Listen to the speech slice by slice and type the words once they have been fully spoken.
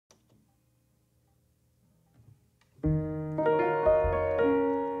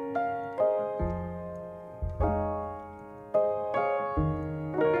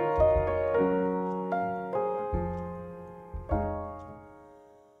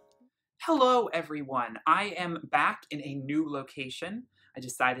Hello everyone, I am back in a new location. I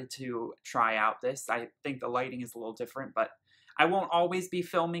decided to try out this. I think the lighting is a little different, but I won't always be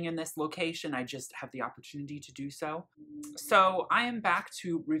filming in this location. I just have the opportunity to do so. So I am back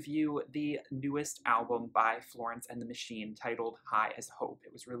to review the newest album by Florence and the Machine titled High as Hope.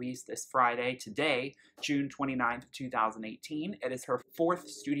 It was released this Friday, today, June 29th, 2018. It is her fourth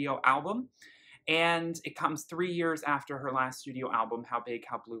studio album. And it comes 3 years after her last studio album, How Big,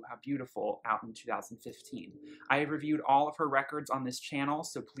 How Blue, How Beautiful, out in 2015. I have reviewed all of her records on this channel,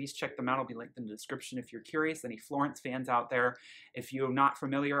 so please check them out. I'll be linked in the description if you're curious. Any Florence fans out there, if you're not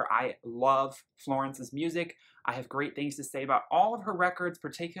familiar, I love Florence's music. I have great things to say about all of her records,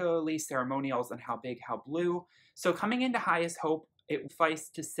 particularly Ceremonials and How Big, How Blue. So coming into Highest Hope, it suffice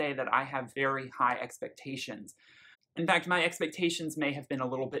to say that I have very high expectations. In fact, my expectations may have been a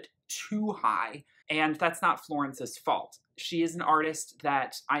little bit too high, and that's not Florence's fault. She is an artist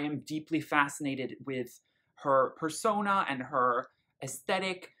that I am deeply fascinated with her persona and her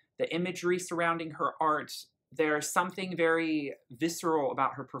aesthetic, the imagery surrounding her art. There's something very visceral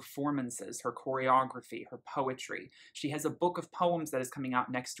about her performances, her choreography, her poetry. She has a book of poems that is coming out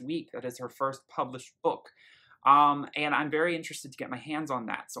next week that is her first published book. And I'm very interested to get my hands on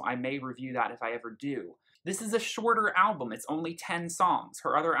that, so I may review that if I ever do. This is a shorter album. It's only 10 songs.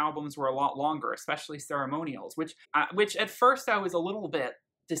 Her other albums were a lot longer, especially Ceremonials, which at first I was a little bit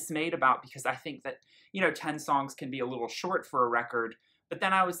dismayed about because I think that, 10 songs can be a little short for a record. But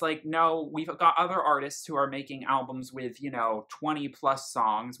then I was like, no, we've got other artists who are making albums with, 20 plus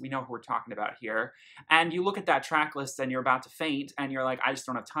songs. We know who we're talking about here. And you look at that track list and you're about to faint and you're like, I just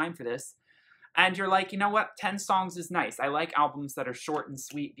don't have time for this. And you're like, you know what, 10 songs is nice. I like albums that are short and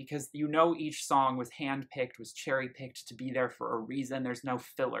sweet because each song was handpicked, was cherry-picked to be there for a reason. There's no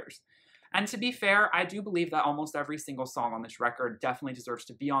fillers. And to be fair, I do believe that almost every single song on this record definitely deserves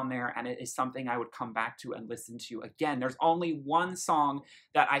to be on there, and it is something I would come back to and listen to again. There's only one song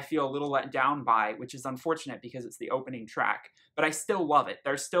that I feel a little let down by, which is unfortunate because it's the opening track, but I still love it.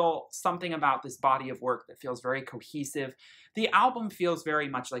 There's still something about this body of work that feels very cohesive. The album feels very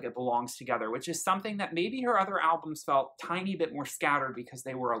much like it belongs together, which is something that maybe her other albums felt a tiny bit more scattered because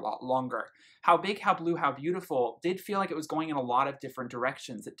they were a lot longer. How Big, How Blue, How Beautiful did feel like it was going in a lot of different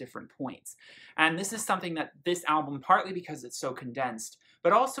directions at different points. And this is something that this album, partly because it's so condensed,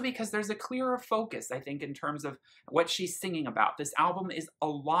 but also because there's a clearer focus, I think, in terms of what she's singing about. This album is a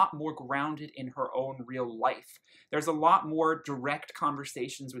lot more grounded in her own real life. There's a lot more direct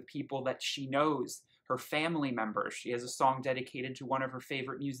conversations with people that she knows, her family members. She has a song dedicated to one of her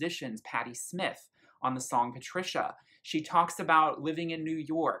favorite musicians, Patti Smith, on the song Patricia. She talks about living in New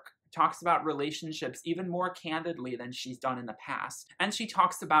York, talks about relationships even more candidly than she's done in the past. And she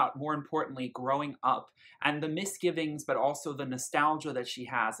talks about, more importantly, growing up and the misgivings, but also the nostalgia that she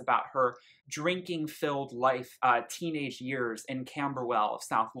has about her drinking-filled life, teenage years in Camberwell of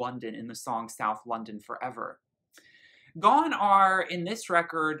South London in the song South London Forever. Gone are, in this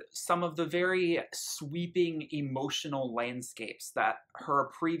record, some of the very sweeping emotional landscapes that her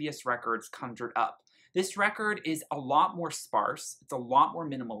previous records conjured up. This record is a lot more sparse, it's a lot more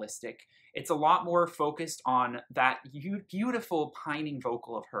minimalistic, it's a lot more focused on that beautiful pining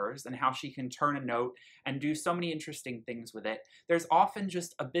vocal of hers and how she can turn a note and do so many interesting things with it. There's often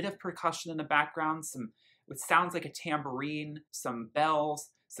just a bit of percussion in the background, what sounds like a tambourine, some bells,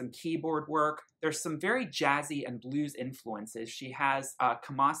 some keyboard work. There's some very jazzy and blues influences. She has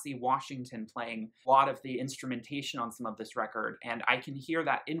Kamasi Washington playing a lot of the instrumentation on some of this record, and I can hear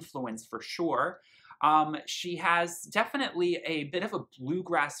that influence for sure. She has definitely a bit of a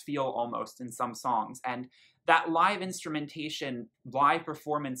bluegrass feel almost in some songs, and that live instrumentation, live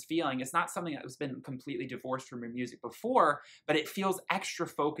performance feeling is not something that has been completely divorced from her music before, but it feels extra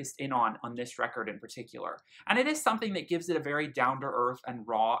focused in on this record in particular. And it is something that gives it a very down-to-earth and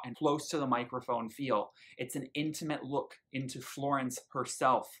raw and close to the microphone feel. It's an intimate look into Florence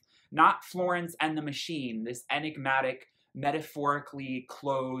herself, not Florence and the Machine, this enigmatic, metaphorically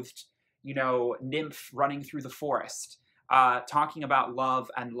clothed, nymph running through the forest, talking about love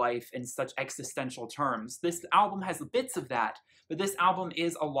and life in such existential terms. This album has bits of that, but this album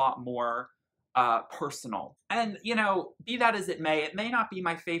is a lot more personal. And, be that as it may not be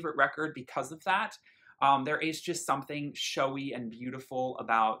my favorite record because of that. There is just something showy and beautiful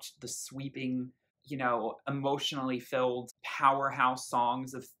about the sweeping, emotionally filled powerhouse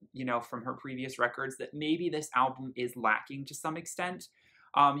songs of, from her previous records that maybe this album is lacking to some extent.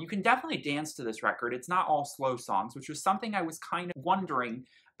 You can definitely dance to this record. It's not all slow songs, which was something I was kind of wondering,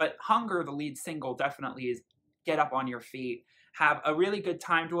 but Hunger, the lead single, definitely is get up on your feet, have a really good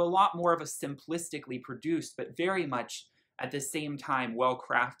time to a lot more of a simplistically produced, but very much at the same time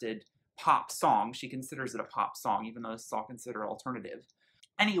well-crafted pop song. She considers it a pop song, even though this is all considered alternative.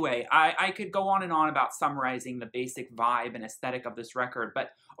 Anyway, I could go on and on about summarizing the basic vibe and aesthetic of this record, but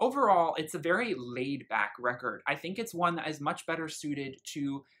overall, it's a very laid-back record. I think it's one that is much better suited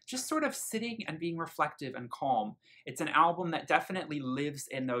to just sort of sitting and being reflective and calm. It's an album that definitely lives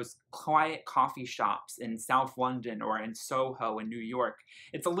in those quiet coffee shops in South London or in Soho in New York.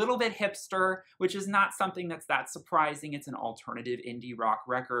 It's a little bit hipster, which is not something that's that surprising. It's an alternative indie rock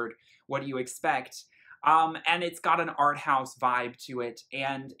record. What do you expect? And it's got an art house vibe to it,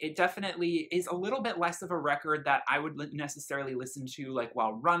 and it definitely is a little bit less of a record that I would necessarily listen to like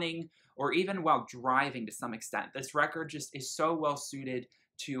while running or even while driving to some extent. This record just is so well suited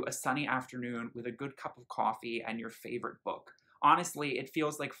to a sunny afternoon with a good cup of coffee and your favorite book. Honestly, it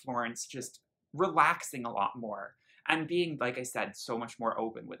feels like Florence just relaxing a lot more and being, like I said, so much more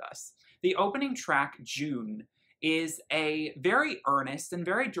open with us. The opening track, June, is a very earnest and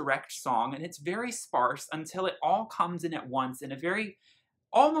very direct song, and it's very sparse until it all comes in at once in a very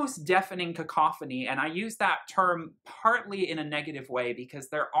almost deafening cacophony, and I use that term partly in a negative way because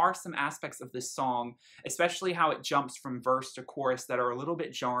there are some aspects of this song, especially how it jumps from verse to chorus, that are a little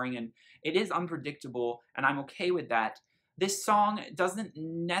bit jarring, and it is unpredictable, and I'm okay with that. This song doesn't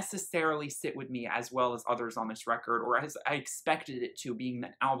necessarily sit with me as well as others on this record, or as I expected it to, being the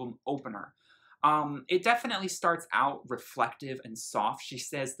album opener. It definitely starts out reflective and soft. She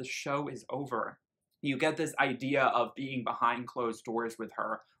says the show is over. You get this idea of being behind closed doors with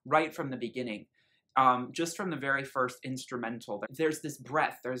her right from the beginning. Just from the very first instrumental, there's this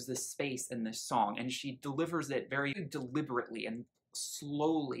breath, there's this space in this song, and she delivers it very deliberately and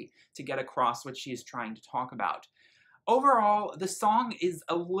slowly to get across what she is trying to talk about. Overall, the song is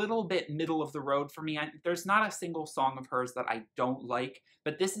a little bit middle of the road for me. There's not a single song of hers that I don't like,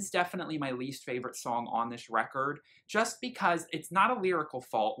 but this is definitely my least favorite song on this record, just because it's not a lyrical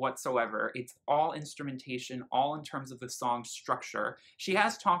fault whatsoever. It's all instrumentation, all in terms of the song structure. She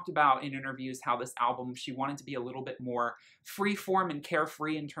has talked about in interviews how this album, she wanted to be a little bit more freeform and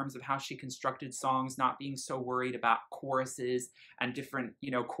carefree in terms of how she constructed songs, not being so worried about choruses and different,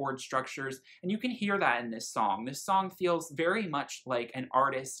 chord structures. And you can hear that in this song. This song feels very much like an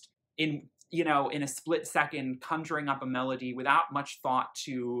artist in a split second conjuring up a melody without much thought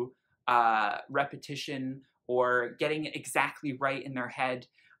to repetition or getting it exactly right in their head.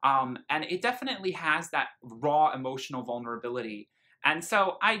 And it definitely has that raw emotional vulnerability. And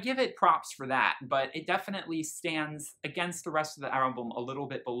so I give it props for that, but it definitely stands against the rest of the album a little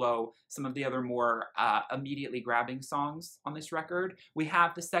bit below some of the other more immediately grabbing songs on this record. We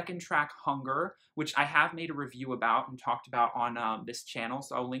have the second track, Hunger, which I have made a review about and talked about on this channel,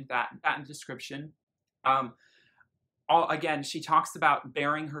 so I'll link that in the description. Again, she talks about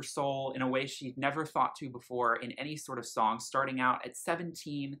bearing her soul in a way she'd never thought to before in any sort of song. Starting out at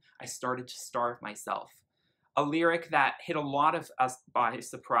 17, I started to starve myself. A lyric that hit a lot of us by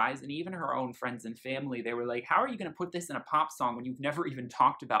surprise, and even her own friends and family. They were like, how are you going to put this in a pop song when you've never even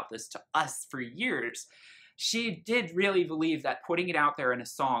talked about this to us for years? She did really believe that putting it out there in a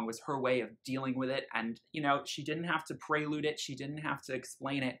song was her way of dealing with it, and, she didn't have to prelude it, she didn't have to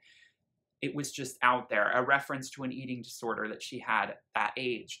explain it. It was just out there, a reference to an eating disorder that she had at that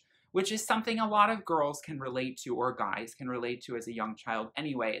age, which is something a lot of girls can relate to, or guys can relate to as a young child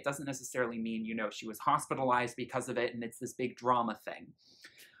anyway. It doesn't necessarily mean, she was hospitalized because of it and it's this big drama thing.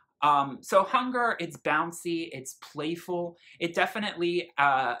 So Hunger, it's bouncy, it's playful. It definitely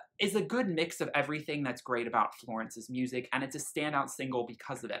is a good mix of everything that's great about Florence's music, and it's a standout single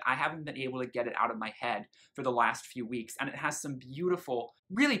because of it. I haven't been able to get it out of my head for the last few weeks, and it has some beautiful,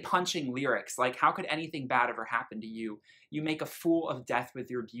 really punching lyrics, like, how could anything bad ever happen to you? You make a fool of death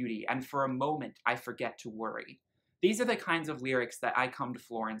with your beauty, and for a moment I forget to worry. These are the kinds of lyrics that I come to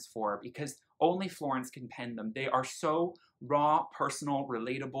Florence for, because only Florence can pen them. They are so raw, personal,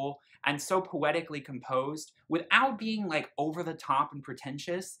 relatable, and so poetically composed without being like over the top and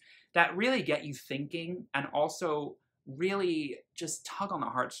pretentious, that really get you thinking and also really just tug on the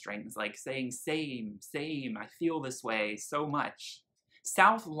heartstrings, like saying, same, I feel this way so much.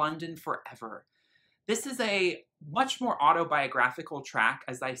 South London Forever. This is a much more autobiographical track,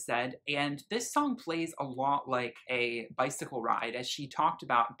 as I said, and this song plays a lot like a bicycle ride, as she talked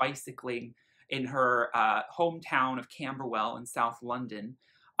about bicycling in her hometown of Camberwell in South London.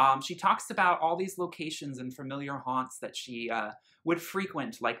 She talks about all these locations and familiar haunts that she would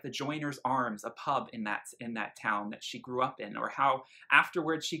frequent, like the Joiner's Arms, a pub in that town that she grew up in, or how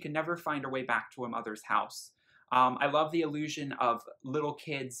afterwards she could never find her way back to her mother's house. I love the illusion of little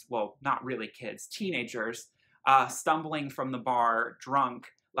kids, well, not really kids, teenagers, stumbling from the bar, drunk,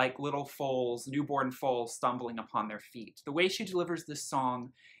 like little foals, newborn foals stumbling upon their feet. The way she delivers this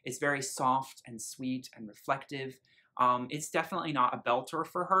song is very soft and sweet and reflective. It's definitely not a belter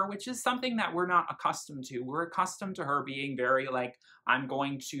for her, which is something that we're not accustomed to. We're accustomed to her being very like, I'm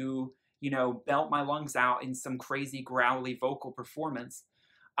going to, belt my lungs out in some crazy growly vocal performance.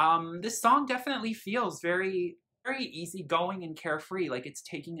 This song definitely feels very, very easygoing and carefree, like it's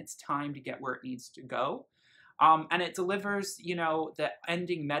taking its time to get where it needs to go. And it delivers, the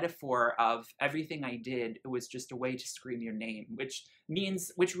ending metaphor of everything I did, it was just a way to scream your name,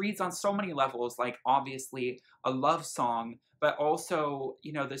 which reads on so many levels, like obviously a love song, but also,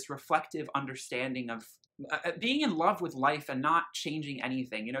 this reflective understanding of being in love with life and not changing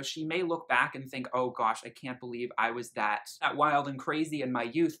anything. She may look back and think, oh gosh, I can't believe I was that wild and crazy in my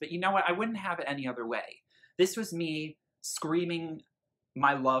youth, but you know what? I wouldn't have it any other way. This was me screaming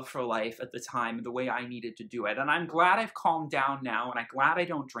my love for life at the time the way I needed to do it. And I'm glad I've calmed down now, and I'm glad I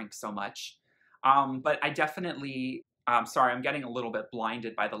don't drink so much. But I definitely, sorry, I'm getting a little bit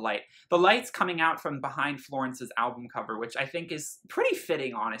blinded by the light. The light's coming out from behind Florence's album cover, which I think is pretty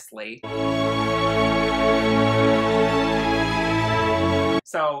fitting, honestly.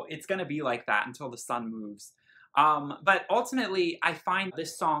 So it's gonna be like that until the sun moves. But ultimately, I find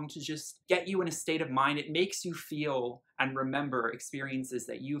this song to just get you in a state of mind. It makes you feel and remember experiences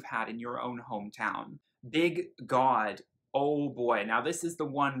that you've had in your own hometown. Big God, oh boy. Now this is the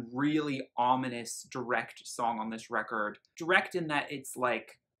one really ominous, direct song on this record. Direct in that it's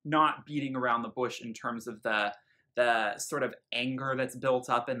like not beating around the bush in terms of the sort of anger that's built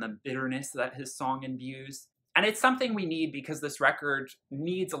up and the bitterness that his song imbues. And it's something we need because this record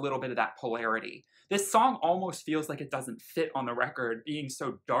needs a little bit of that polarity. This song almost feels like it doesn't fit on the record, being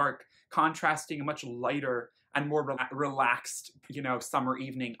so dark, contrasting a much lighter and more relaxed, summer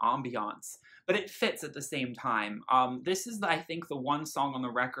evening ambiance. But it fits at the same time. This is, I think, the one song on the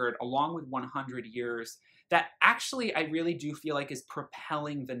record, along with 100 Years, that actually I really do feel like is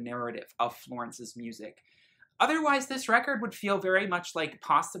propelling the narrative of Florence's music. Otherwise, this record would feel very much like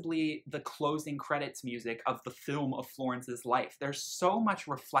possibly the closing credits music of the film of Florence's life. There's so much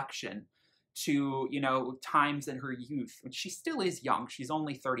reflection to, times in her youth. She still is young. She's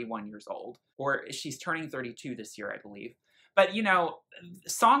only 31 years old. Or she's turning 32 this year, I believe. But,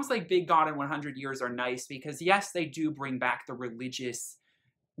 songs like Big God and 100 Years are nice because, yes, they do bring back the religious,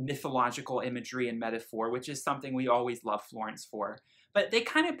 mythological imagery and metaphor, which is something we always love Florence for. But they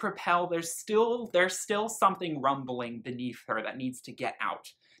kind of propel, there's still something rumbling beneath her that needs to get out.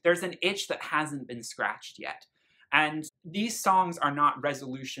 There's an itch that hasn't been scratched yet. And these songs are not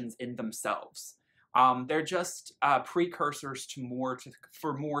resolutions in themselves. They're just precursors to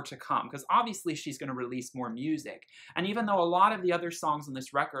for more to come. Because obviously she's going to release more music. And even though a lot of the other songs on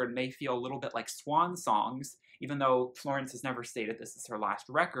this record may feel a little bit like swan songs, even though Florence has never stated this is her last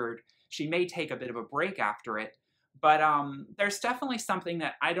record, she may take a bit of a break after it. But there's definitely something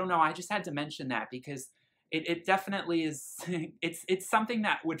that, I don't know, I just had to mention that because it definitely is, it's something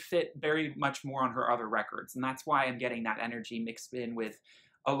that would fit very much more on her other records. And that's why I'm getting that energy mixed in with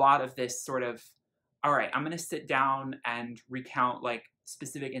a lot of this sort of, all right, I'm going to sit down and recount like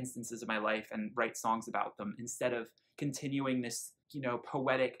specific instances of my life and write songs about them instead of continuing this,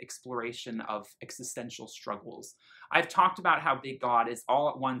 poetic exploration of existential struggles. I've talked about how Big God is all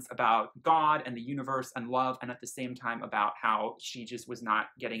at once about God and the universe and love, and at the same time about how she just was not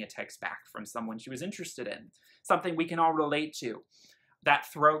getting a text back from someone she was interested in. Something we can all relate to.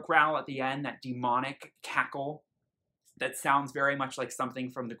 That throat growl at the end, that demonic cackle, that sounds very much like something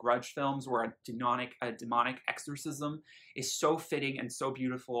from the Grudge films where a demonic exorcism is so fitting and so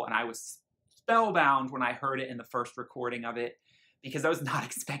beautiful, and I was spellbound when I heard it in the first recording of it, because I was not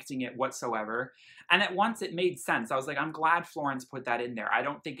expecting it whatsoever. And at once it made sense. I was like, I'm glad Florence put that in there. I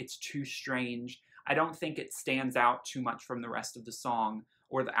don't think it's too strange. I don't think it stands out too much from the rest of the song,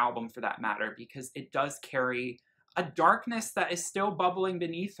 or the album for that matter, because it does carry a darkness that is still bubbling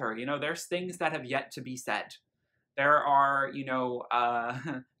beneath her. There's things that have yet to be said. There are,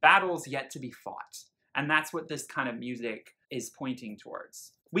 battles yet to be fought. And that's what this kind of music is pointing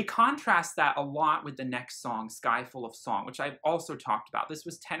towards. We contrast that a lot with the next song, Sky Full of Song, which I've also talked about. This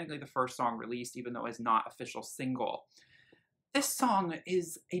was technically the first song released, even though it's not official single. This song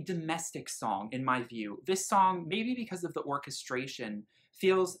is a domestic song, in my view. This song, maybe because of the orchestration,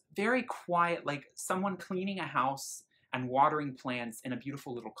 feels very quiet, like someone cleaning a house and watering plants in a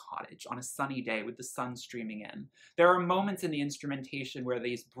beautiful little cottage on a sunny day with the sun streaming in. There are moments in the instrumentation where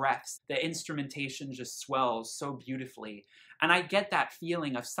these breaths, the instrumentation just swells so beautifully. And I get that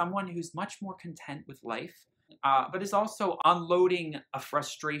feeling of someone who's much more content with life. but is also unloading a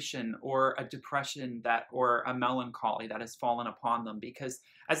frustration or a depression or a melancholy that has fallen upon them. Because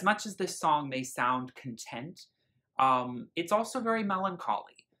as much as this song may sound content, it's also very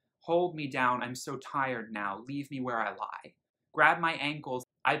melancholy. Hold me down, I'm so tired now, leave me where I lie. Grab my ankles,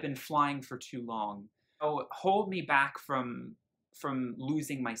 I've been flying for too long. Oh, hold me back from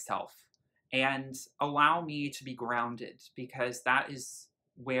losing myself and allow me to be grounded, because that is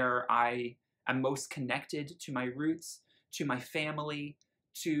where I am most connected to my roots, to my family,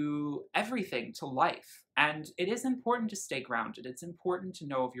 to everything, to life. And it is important to stay grounded. It's important to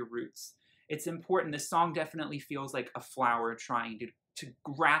know of your roots. It's important. This song definitely feels like a flower trying to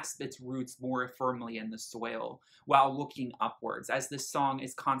grasp its roots more firmly in the soil while looking upwards, as this song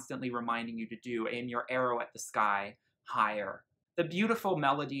is constantly reminding you to do. Aim your arrow at the sky higher. The beautiful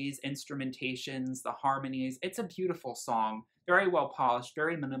melodies, instrumentations, the harmonies, it's a beautiful song. Very well polished,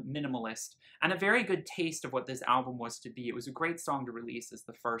 very minimalist, and a very good taste of what this album was to be. It was a great song to release as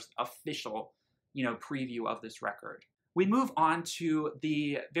the first official, preview of this record. We move on to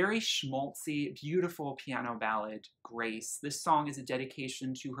the very schmaltzy, beautiful piano ballad, Grace. This song is a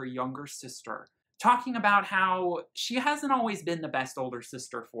dedication to her younger sister, talking about how she hasn't always been the best older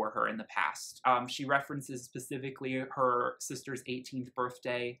sister for her in the past. She references specifically her sister's 18th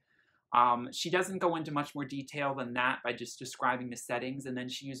birthday. She doesn't go into much more detail than that by just describing the settings, and then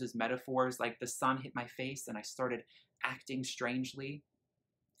she uses metaphors like the sun hit my face and I started acting strangely.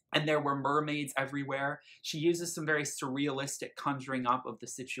 And there were mermaids everywhere. She uses some very surrealistic conjuring up of the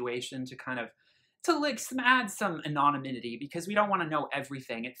situation to add some anonymity, because we don't want to know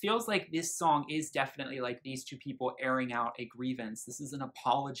everything. It feels like this song is definitely like these two people airing out a grievance. This is an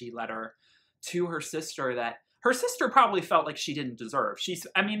apology letter to her sister that her sister probably felt like she didn't deserve.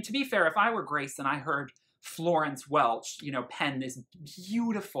 To be fair, if I were Grace and I heard Florence Welch, pen this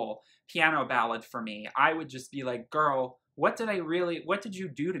beautiful piano ballad for me, I would just be like, girl, what did you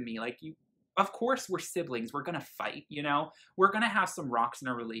do to me? Of course we're siblings, we're gonna fight, we're gonna have some rocks in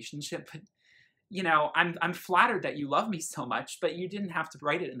our relationship, but I'm flattered that you love me so much, but you didn't have to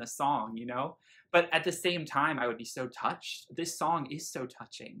write it in the song, But at the same time, I would be so touched. This song is so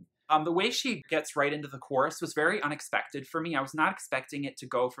touching. The way she gets right into the chorus was very unexpected for me. I was not expecting it to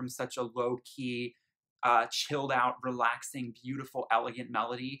go from such a low-key, chilled out, relaxing, beautiful, elegant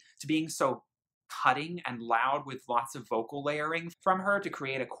melody to being so cutting and loud with lots of vocal layering from her to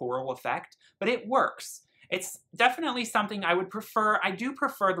create a choral effect, but it works. It's definitely something I would prefer. I do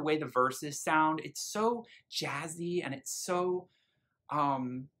prefer the way the verses sound. It's so jazzy and it's so,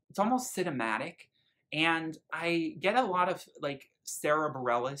 it's almost cinematic. And I get a lot of Sarah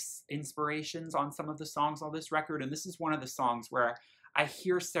Bareilles inspirations on some of the songs on this record. And this is one of the songs where I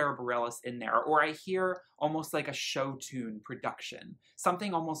hear Sarah Bareilles in there, or I hear almost like a show tune production,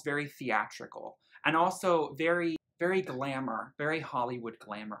 something almost very theatrical, and also very, very glamour, very Hollywood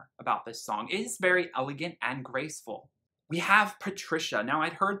glamour about this song. It is very elegant and graceful. We have Patricia. Now,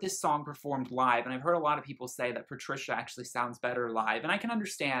 I'd heard this song performed live, and I've heard a lot of people say that Patricia actually sounds better live, and I can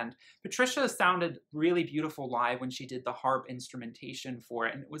understand. Patricia sounded really beautiful live when she did the harp instrumentation for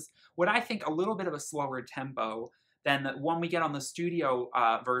it, and it was what I think a little bit of a slower tempo than the one we get on the studio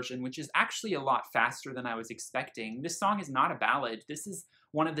version, which is actually a lot faster than I was expecting. This song is not a ballad. This is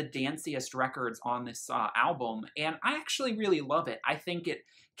one of the danciest records on this album, and I actually really love it. I think it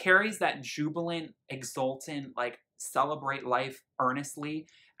carries that jubilant, exultant, celebrate life earnestly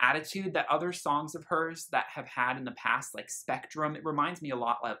attitude that other songs of hers that have had in the past, like Spectrum, it reminds me a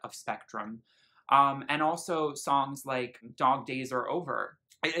lot of Spectrum, and also songs like Dog Days Are Over.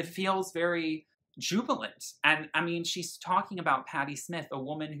 It feels very jubilant. And she's talking about Patti Smith, a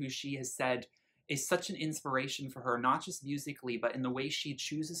woman who she has said is such an inspiration for her, not just musically, but in the way she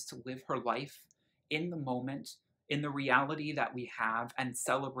chooses to live her life in the moment, in the reality that we have, and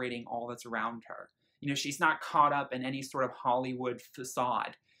celebrating all that's around her. She's not caught up in any sort of Hollywood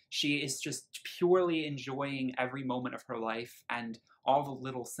facade. She is just purely enjoying every moment of her life and all the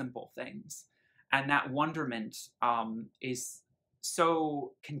little simple things. And that wonderment is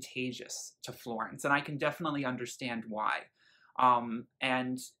so contagious to Florence, and I can definitely understand why.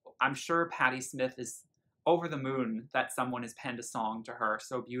 And I'm sure Patti Smith is over the moon that someone has penned a song to her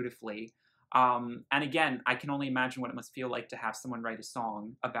so beautifully. And again, I can only imagine what it must feel like to have someone write a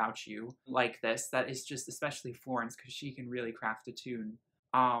song about you like this, that is just, especially Florence, because she can really craft a tune.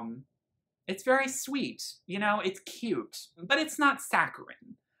 It's very sweet, it's cute, but it's not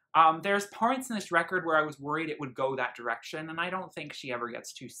saccharine. There's parts in this record where I was worried it would go that direction, and I don't think she ever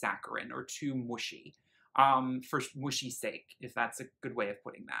gets too saccharine or too mushy, for mushy's sake, if that's a good way of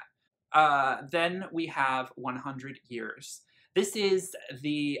putting that. Then we have 100 Years. This is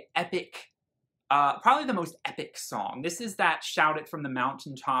the epic probably the most epic song. This is that shout it from the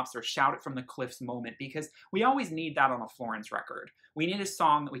mountaintops or shout it from the cliffs moment, because we always need that on a Florence record. We need a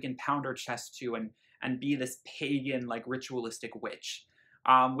song that we can pound our chest to and be this pagan, like, ritualistic witch.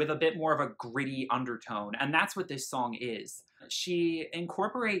 With a bit more of a gritty undertone, and that's what this song is. She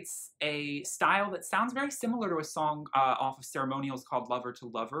incorporates a style that sounds very similar to a song off of Ceremonials called Lover to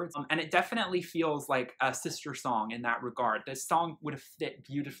Lover, and it definitely feels like a sister song in that regard. This song would have fit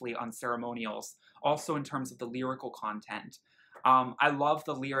beautifully on Ceremonials, also in terms of the lyrical content. I love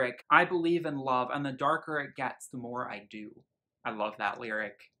the lyric, "I believe in love, and the darker it gets, the more I do." I love that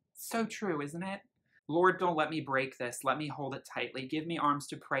lyric. So true, isn't it? "Lord, don't let me break this. Let me hold it tightly. Give me arms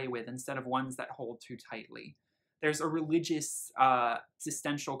to pray with instead of ones that hold too tightly." There's a religious,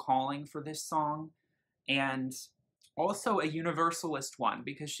 existential calling for this song, and also a universalist one,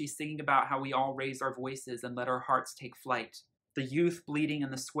 because she's singing about how we all raise our voices and let our hearts take flight. The youth bleeding in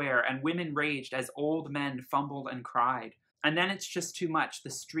the square, and women raged as old men fumbled and cried. And then it's just too much.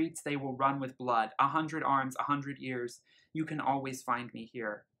 The streets, they will run with blood. 100 arms, 100 years. You can always find me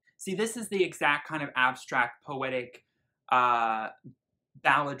here. See, this is the exact kind of abstract, poetic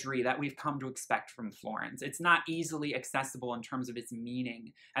balladry that we've come to expect from Florence. It's not easily accessible in terms of its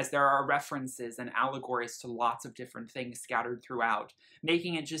meaning, as there are references and allegories to lots of different things scattered throughout,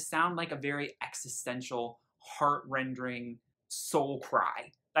 making it just sound like a very existential, heart-rending soul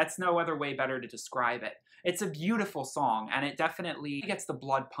cry. That's no other way better to describe it. It's a beautiful song, and it definitely gets the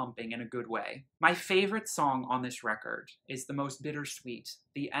blood pumping in a good way. My favorite song on this record is the most bittersweet,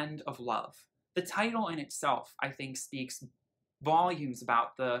 "The End of Love." The title in itself, I think, speaks volumes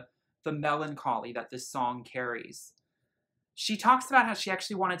about the melancholy that this song carries. She talks about how she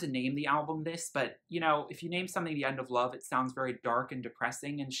actually wanted to name the album this, but, you know, if you name something "The End of Love," it sounds very dark and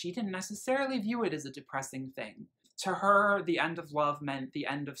depressing, and she didn't necessarily view it as a depressing thing. To her, the end of love meant the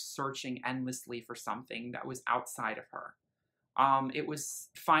end of searching endlessly for something that was outside of her. It was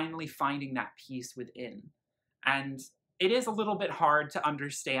finally finding that peace within. And it is a little bit hard to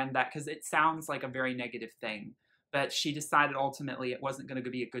understand that, because it sounds like a very negative thing. But she decided ultimately it wasn't going to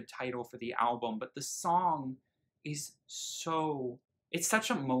be a good title for the album. But the song is it's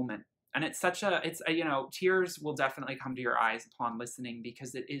such a moment. And you know, tears will definitely come to your eyes upon listening,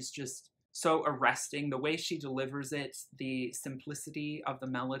 because it is just so arresting. The way she delivers it, the simplicity of the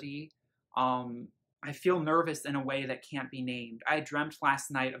melody. I feel nervous in a way that can't be named. I dreamt last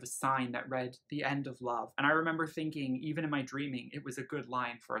night of a sign that read, "The End of Love." And I remember thinking, even in my dreaming, it was a good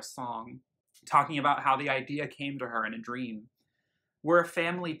line for a song, talking about how the idea came to her in a dream. "We're a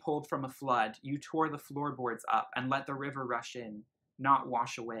family pulled from a flood. You tore the floorboards up and let the river rush in, not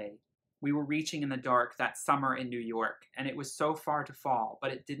wash away. We were reaching in the dark that summer in New York, and it was so far to fall,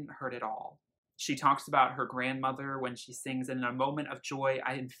 but it didn't hurt at all." She talks about her grandmother when she sings, "In a moment of joy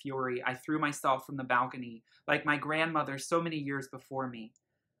and fury, I threw myself from the balcony, like my grandmother so many years before me.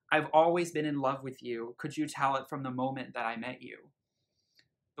 I've always been in love with you. Could you tell it from the moment that I met you?"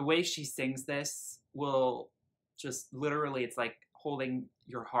 The way she sings this will just literally, it's like holding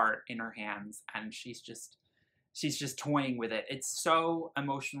your heart in her hands, and she's just toying with it. It's so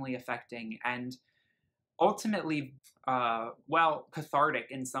emotionally affecting and ultimately, well,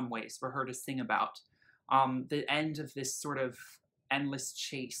 cathartic in some ways for her to sing about. The end of this sort of endless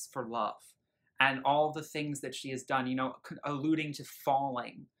chase for love and all the things that she has done, you know, alluding to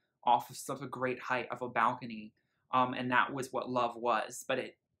falling off of such a great height of a balcony, and that was what love was, but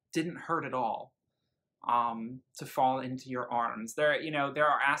it didn't hurt at all. To fall into your arms. There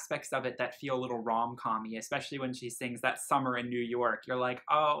are aspects of it that feel a little rom-com-y, especially when she sings "That Summer in New York." You're like,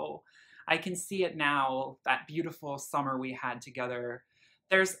 oh, I can see it now, that beautiful summer we had together.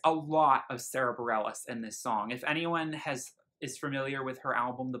 There's a lot of Sarah Bareilles in this song. If anyone is familiar with her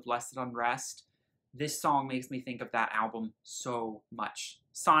album, The Blessed Unrest, this song makes me think of that album so much,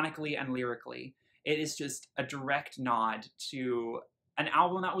 sonically and lyrically. It is just a direct nod to an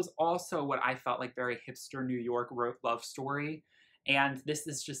album that was also what I felt like very hipster New York love story, and this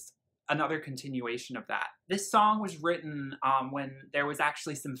is just another continuation of that. This song was written when there was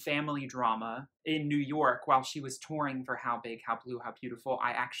actually some family drama in New York while she was touring for How Big, How Blue, How Beautiful.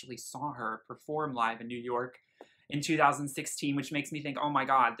 I actually saw her perform live in New York in 2016, which makes me think, oh my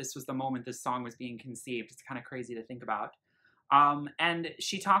god, this was the moment this song was being conceived. It's kind of crazy to think about. And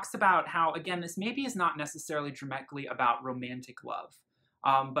she talks about how, again, this maybe is not necessarily dramatically about romantic love,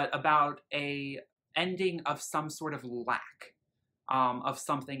 but about a ending of some sort of lack of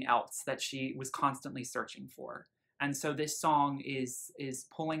something else that she was constantly searching for. And so this song is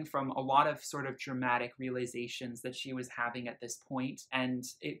pulling from a lot of sort of dramatic realizations that she was having at this point. And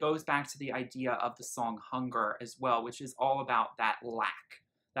it goes back to the idea of the song Hunger as well, which is all about that lack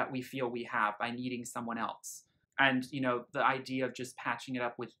that we feel we have by needing someone else. And, you know, the idea of just patching it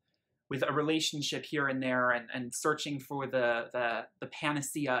up with a relationship here and there, and searching for the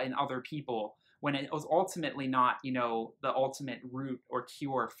panacea in other people, when it was ultimately not, you know, the ultimate root or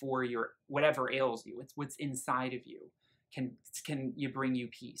cure for your whatever ails you. It's what's inside of you can you bring you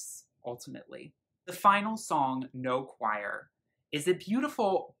peace ultimately. The final song, No Choir, is a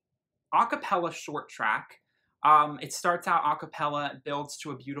beautiful a cappella short track. It starts out a cappella, it builds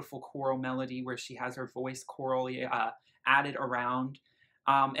to a beautiful choral melody where she has her voice chorally added around.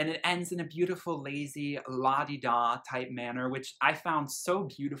 And it ends in a beautiful, lazy, la-di-da type manner, which I found so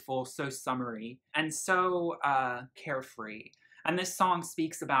beautiful, so summery, and so carefree. And this song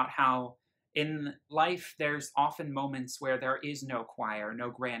speaks about how in life there's often moments where there is no choir, no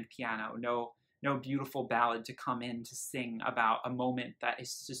grand piano, no beautiful ballad to come in to sing about a moment that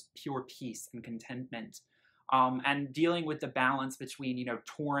is just pure peace and contentment. And dealing with the balance between, you know,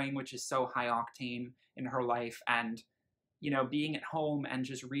 touring, which is so high octane in her life, and, you know, being at home and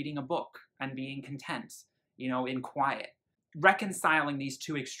just reading a book and being content, you know, in quiet. Reconciling these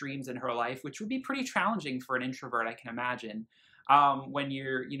two extremes in her life, which would be pretty challenging for an introvert, I can imagine, when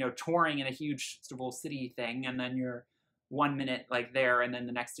you're, you know, touring in a huge civil city thing, and then you're 1 minute like there and then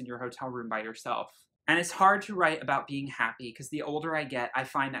the next in your hotel room by yourself. And it's hard to write about being happy because the older I get, I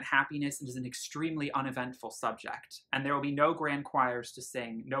find that happiness is an extremely uneventful subject. And there will be no grand choirs to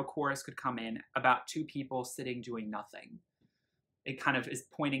sing, no chorus could come in about two people sitting doing nothing. It kind of is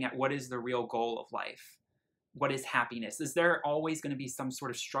pointing at what is the real goal of life. What is happiness? Is there always going to be some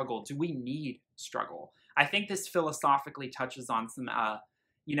sort of struggle? Do we need struggle? I think this philosophically touches on some,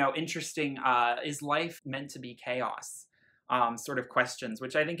 you know, interesting, is life meant to be chaos? Sort of questions,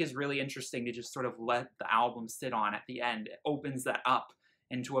 which I think is really interesting to just sort of let the album sit on at the end. It opens that up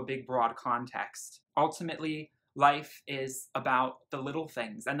into a big, broad context. Ultimately, life is about the little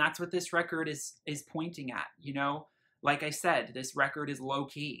things, and that's what this record is pointing at, you know? Like I said, this record is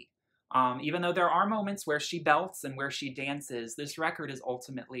low-key. Even though there are moments where she belts and where she dances, this record is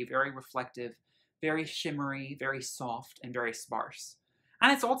ultimately very reflective, very shimmery, very soft, and very sparse.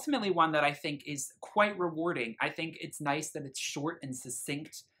 And it's ultimately one that I think is quite rewarding. I think it's nice that it's short and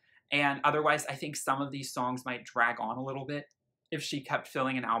succinct, and otherwise I think some of these songs might drag on a little bit if she kept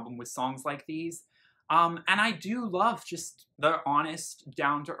filling an album with songs like these. And I do love just the honest,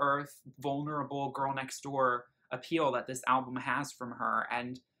 down-to-earth, vulnerable girl next door appeal that this album has from her,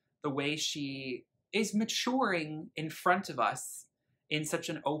 and the way she is maturing in front of us in such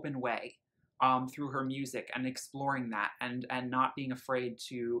an open way. Through her music and exploring that, and not being afraid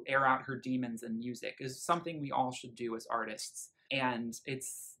to air out her demons in music is something we all should do as artists. And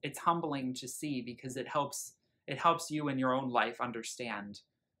it's humbling to see, because it helps you in your own life understand,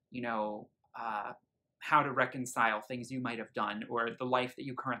 you know, how to reconcile things you might have done, or the life that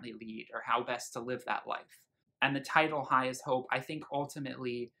you currently lead, or how best to live that life. And the title, High as Hope, I think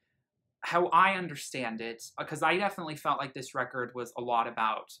ultimately, how I understand it, because I definitely felt like this record was a lot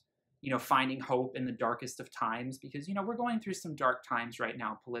about, you know, finding hope in the darkest of times, because, you know, we're going through some dark times right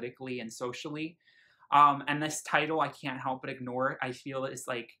now, politically and socially. And this title, I can't help but ignore. I feel it's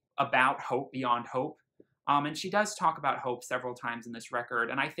like about hope beyond hope. And she does talk about hope several times in this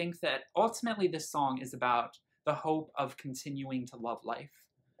record. And I think that ultimately this song is about the hope of continuing to love life.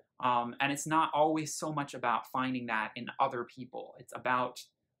 And it's not always so much about finding that in other people. It's about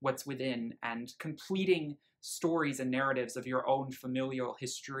what's within and completing stories and narratives of your own familial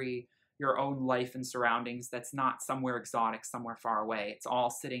history, your own life and surroundings that's not somewhere exotic, somewhere far away. It's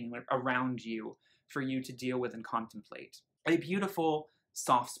all sitting around you for you to deal with and contemplate. A beautiful,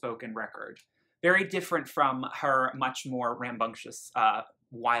 soft-spoken record. Very different from her much more rambunctious,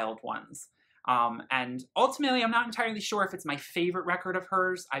 wild ones. And ultimately, I'm not entirely sure if it's my favorite record of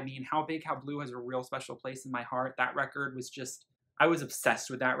hers. I mean, How Big, How Blue has a real special place in my heart. That record was just, I was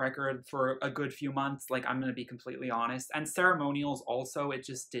obsessed with that record for a good few months, like, I'm going to be completely honest. And Ceremonials also, it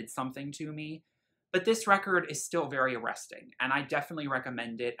just did something to me. But this record is still very arresting, and I definitely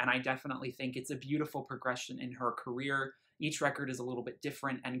recommend it, and I definitely think it's a beautiful progression in her career. Each record is a little bit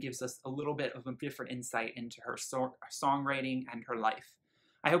different and gives us a little bit of a different insight into her songwriting and her life.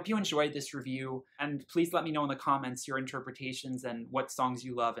 I hope you enjoyed this review, and please let me know in the comments your interpretations and what songs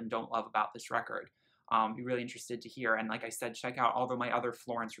you love and don't love about this record. Be really interested to hear. And like I said, check out all of my other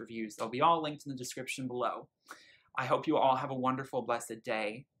Florence reviews. They'll be all linked in the description below. I hope you all have a wonderful, blessed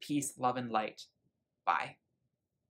day. Peace, love, and light. Bye.